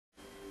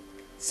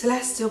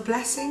Celestial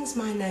blessings,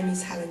 my name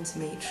is Helen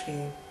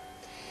Demetriou,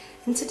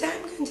 and today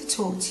I'm going to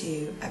talk to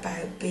you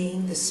about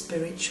being the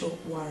spiritual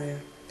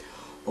warrior,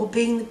 or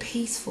being the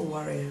peaceful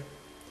warrior.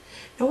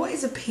 Now, what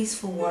is a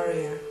peaceful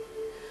warrior?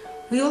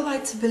 We all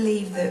like to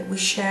believe that we're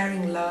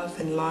sharing love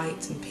and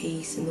light and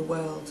peace in the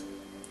world,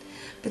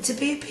 but to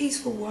be a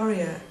peaceful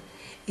warrior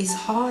is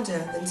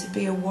harder than to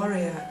be a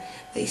warrior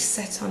that is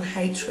set on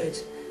hatred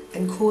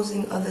and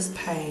causing others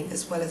pain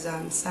as well as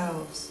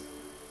themselves.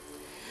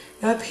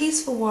 Now, a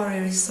peaceful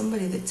warrior is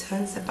somebody that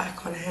turns their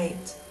back on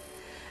hate.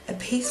 A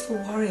peaceful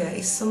warrior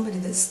is somebody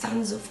that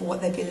stands up for what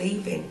they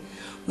believe in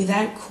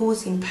without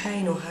causing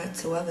pain or hurt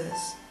to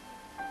others.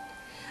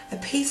 A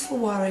peaceful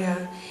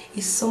warrior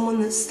is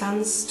someone that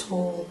stands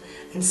tall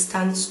and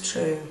stands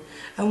true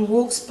and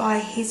walks by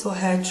his or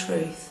her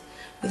truth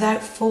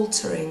without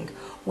faltering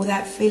or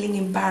without feeling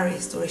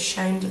embarrassed or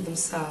ashamed of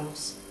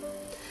themselves.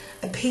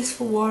 A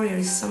peaceful warrior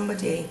is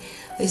somebody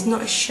that is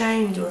not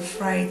ashamed or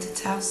afraid to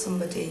tell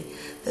somebody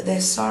that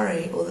they're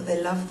sorry or that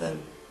they love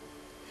them.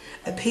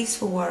 A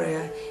peaceful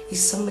warrior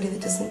is somebody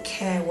that doesn't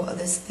care what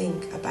others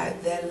think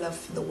about their love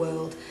for the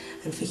world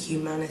and for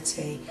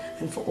humanity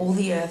and for all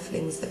the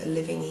earthlings that are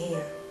living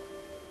here.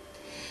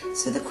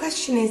 So the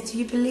question is, do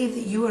you believe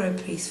that you are a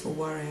peaceful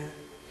warrior?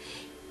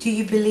 Do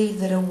you believe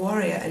that a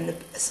warrior and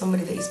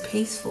somebody that is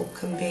peaceful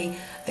can be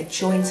a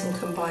joint and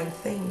combined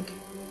thing?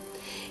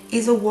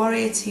 Is a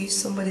warrior to you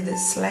somebody that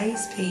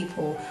slays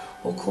people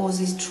or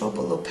causes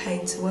trouble or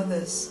pain to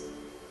others?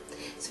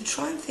 So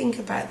try and think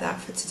about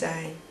that for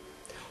today.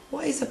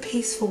 What is a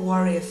peaceful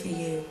warrior for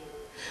you?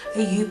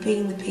 Are you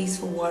being the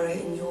peaceful warrior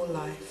in your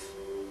life?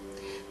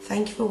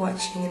 Thank you for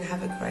watching and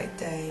have a great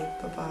day.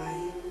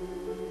 Bye-bye.